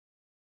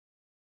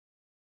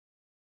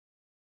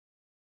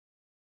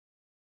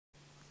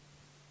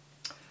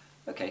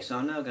Okay, so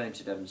I'm now going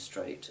to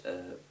demonstrate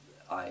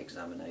eye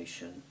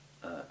examination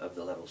of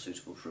the level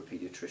suitable for a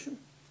paediatrician,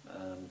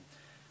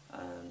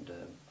 and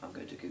I'm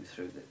going to go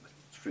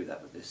through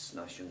that with this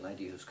nice young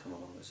lady who's come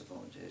along as a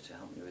volunteer to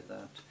help me with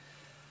that.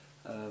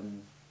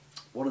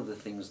 One of the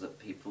things that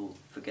people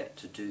forget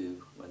to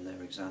do when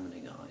they're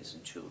examining eyes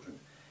in children,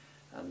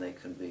 and they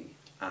can be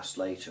asked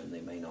later and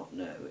they may not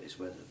know, is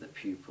whether the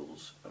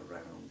pupils are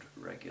round,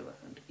 regular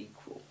and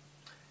equal.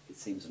 It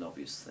seems an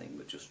obvious thing,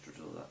 but just to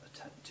draw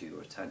that to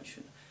your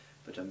attention.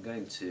 But I'm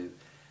going to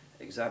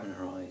examine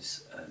her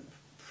eyes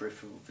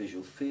peripheral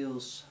visual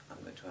fields.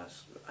 I'm going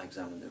to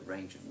examine the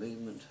range of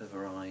movement of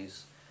her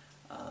eyes,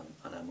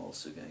 and I'm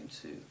also going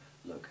to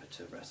look at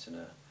her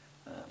retina,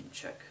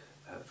 check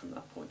from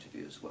that point of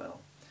view as well.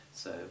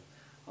 So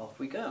off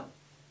we go.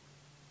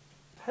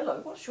 Hello,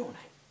 what's your name?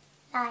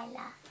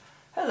 Lila.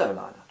 Hello,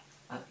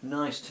 Lila.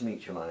 Nice to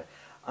meet you, Lila.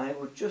 I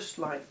would just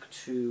like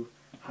to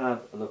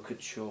have a look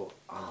at your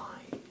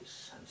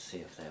eyes and see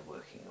if they're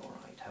working all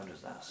right. How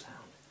does that sound?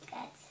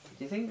 Good.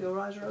 Do you think your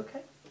eyes are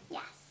okay?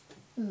 Yes.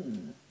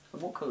 And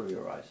what colour are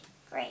your eyes?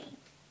 Green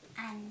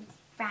and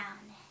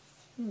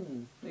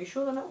brownish. Are you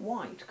sure they're not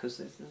white? Because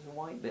there's a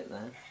white bit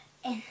there.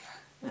 In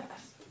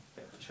Yes. A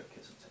bit of a trick,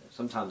 isn't it?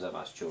 Sometimes I've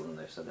asked children,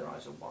 they've said their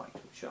eyes are white,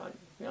 which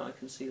I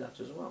can see that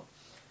as well.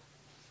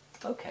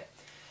 Okay.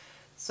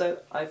 So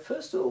I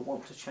first of all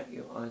want to check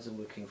your eyes are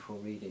working for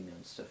reading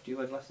and stuff. Do you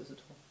wear glasses at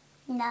all?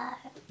 No.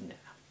 No.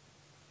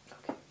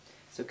 Okay.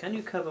 So can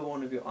you cover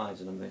one of your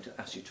eyes, and I'm going to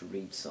ask you to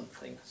read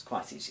something. It's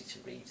quite easy to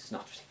read. It's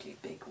not a particularly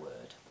big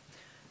word.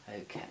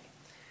 Okay.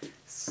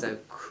 So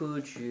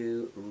could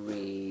you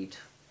read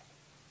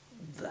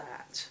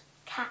that?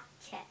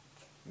 Catch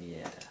it.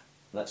 Yeah.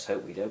 Let's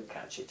hope we don't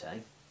catch it, eh?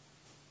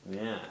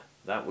 Yeah.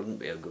 That wouldn't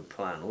be a good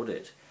plan, would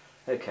it?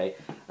 Okay.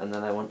 And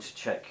then I want to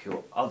check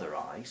your other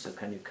eye. So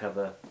can you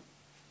cover...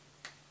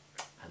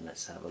 And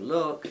let's have a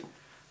look.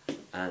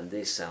 And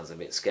this sounds a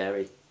bit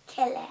scary.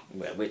 Kill it.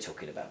 Well, we're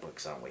talking about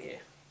bugs, aren't we here?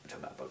 We're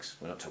talking about bugs.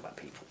 We're not talking about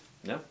people.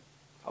 No?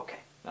 Okay,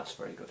 that's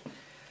very good.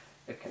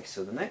 Okay,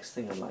 so the next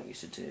thing I'd like you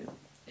to do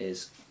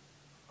is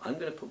I'm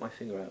going to put my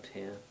finger out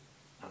here,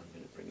 and I'm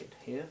going to bring it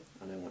here,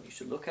 and I want you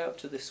to look out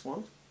to this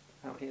one,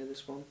 out here,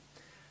 this one,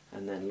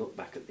 and then look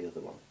back at the other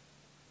one.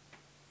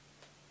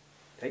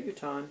 Take your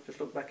time, just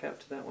look back out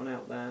to that one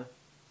out there.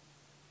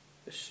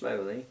 Just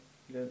slowly.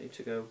 You don't need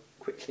to go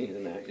quickly in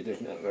and out, you're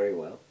doing that very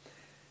well.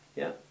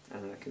 Yeah,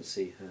 and I can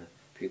see her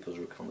pupils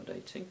are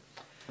accommodating.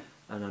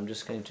 And I'm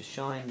just going to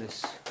shine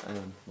this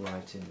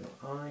light in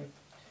your eye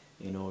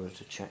in order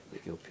to check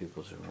that your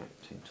pupils are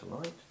reacting to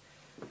light.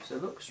 So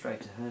look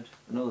straight ahead.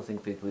 Another thing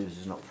people use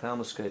is an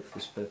ophthalmoscope for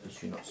this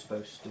purpose. You're not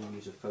supposed to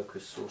use a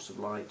focused source of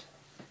light.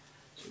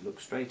 So look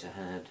straight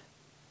ahead,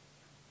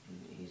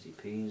 easy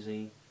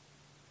peasy.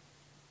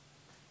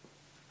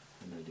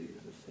 And I do the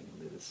other thing on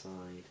the other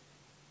side.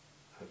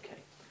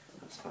 Okay,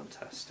 that's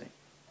fantastic.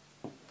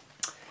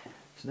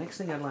 So next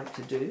thing I'd like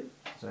to do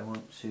is I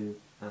want to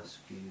ask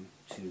you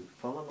to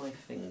follow my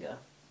finger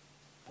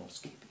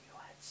whilst keeping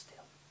your head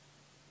still.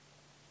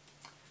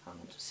 I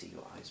want to see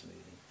your eyes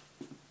moving.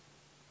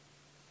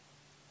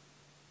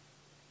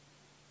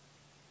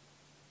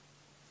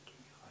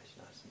 Keep your eyes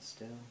nice and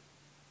still.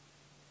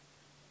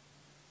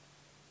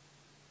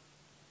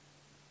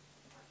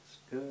 That's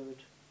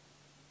good.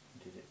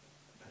 You did it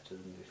better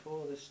than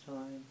before this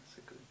time. That's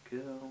a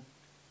good girl.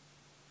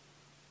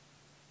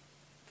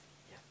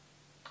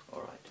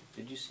 Alright,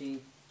 did you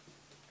see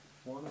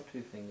one or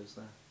two fingers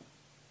there?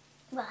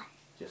 One.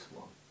 Just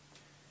one.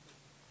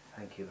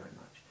 Thank you very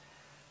much.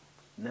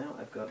 Now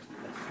I've got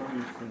a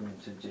fun thing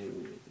to do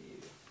with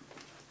you.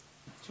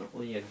 It's not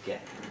really a game,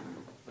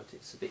 but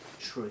it's a bit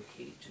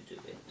tricky to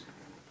do it.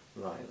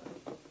 Lila.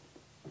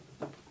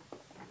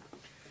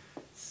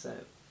 So,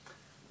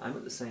 I'm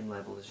at the same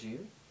level as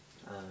you,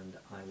 and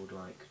I would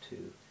like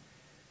to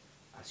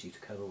ask you to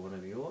cover one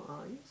of your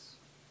eyes.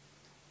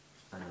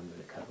 And I'm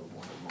going to cover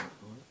one of my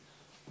eyes.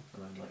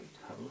 And I'd like you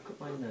to have a look at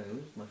my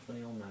nose, my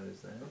funny old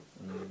nose there,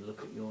 and then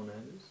look at your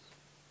nose.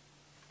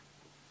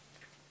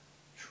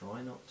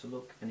 Try not to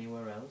look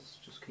anywhere else,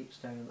 just keep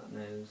staring at that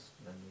nose,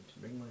 and I'm going to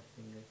bring my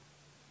finger.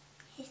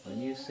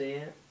 When you see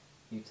it,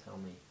 you tell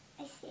me.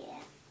 I see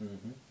it.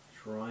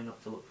 Try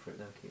not to look for it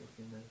now, keep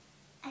looking at your nose.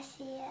 I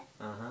see it.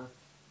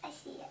 I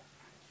see it.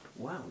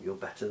 Wow, you're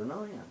better than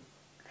I am.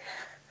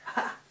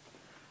 Ha!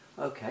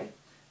 Okay.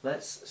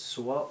 Let's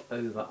swap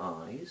over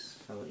eyes.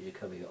 So I want you to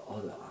cover your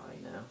other eye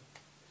now.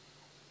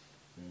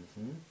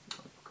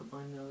 Look at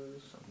my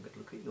nose. I'm going to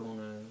look at your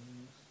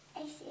nose.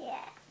 I see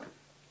it.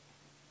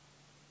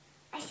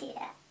 I see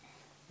it.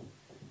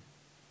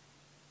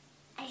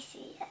 I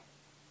see it.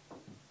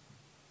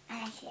 And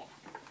I see it.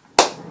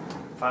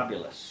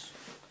 Fabulous.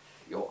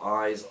 Your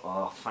eyes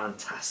are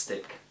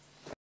fantastic.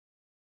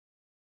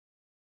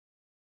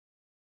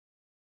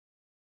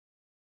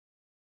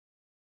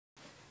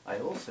 I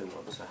also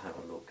want to have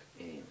a look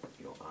in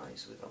your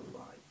eyes with a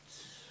light.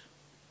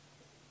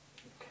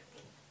 Okay.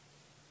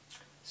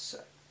 So,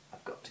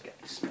 I've got to get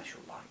this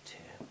special light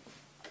here.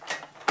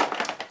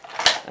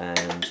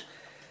 And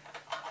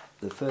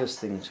the first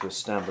thing to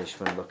establish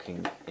when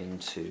looking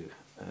into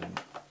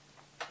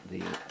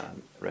the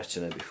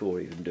retina before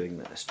even doing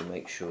that is to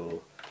make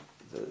sure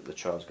that the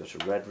child's got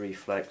a red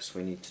reflex.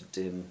 We need to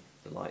dim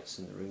the lights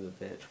in the room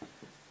a bit.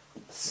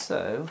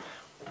 So,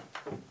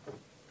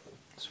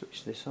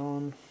 switch this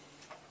on.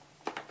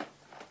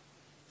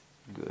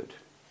 Good.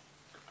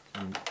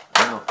 And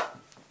now,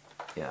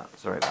 yeah,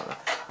 sorry about that.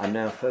 I'm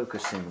now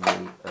focusing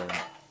the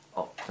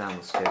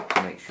ophthalmoscope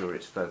to make sure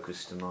it's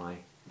focused to my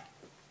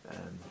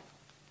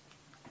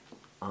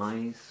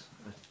eyes,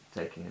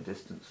 taking a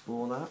distance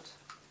for that.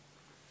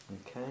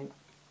 Okay.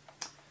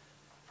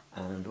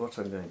 And what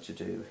I'm going to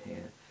do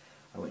here,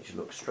 I want you to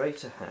look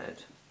straight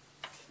ahead,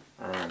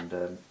 and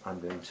I'm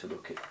going to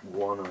look at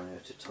one eye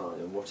at a time.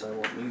 And what I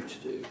want you to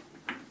do,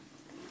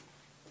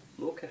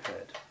 look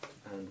ahead,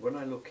 and when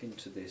I look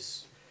into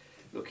this,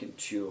 look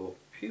into your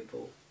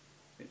pupil,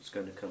 it's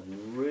going to come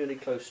really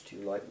close to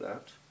you like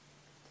that.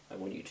 I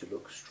want you to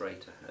look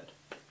straight ahead.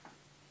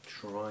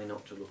 Try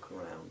not to look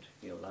around.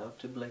 You're allowed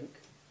to blink,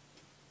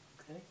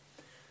 okay,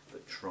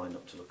 but try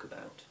not to look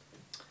about.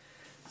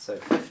 So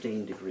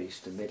 15 degrees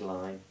to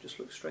midline, just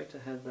look straight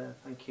ahead there,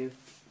 thank you.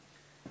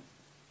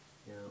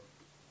 Yeah.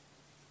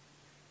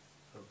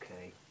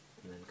 Okay,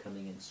 and then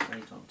coming in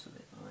straight onto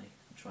the eye,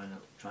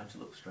 trying to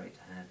look straight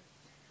ahead.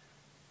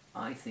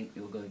 I think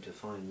you're going to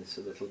find this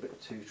a little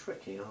bit too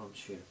tricky,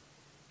 aren't you?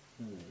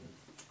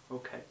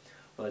 Okay,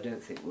 well I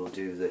don't think we'll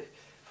do the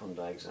fund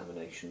eye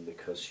examination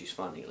because she's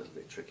finding it a little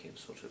bit tricky and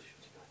sort of,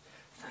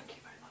 thank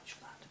you very much.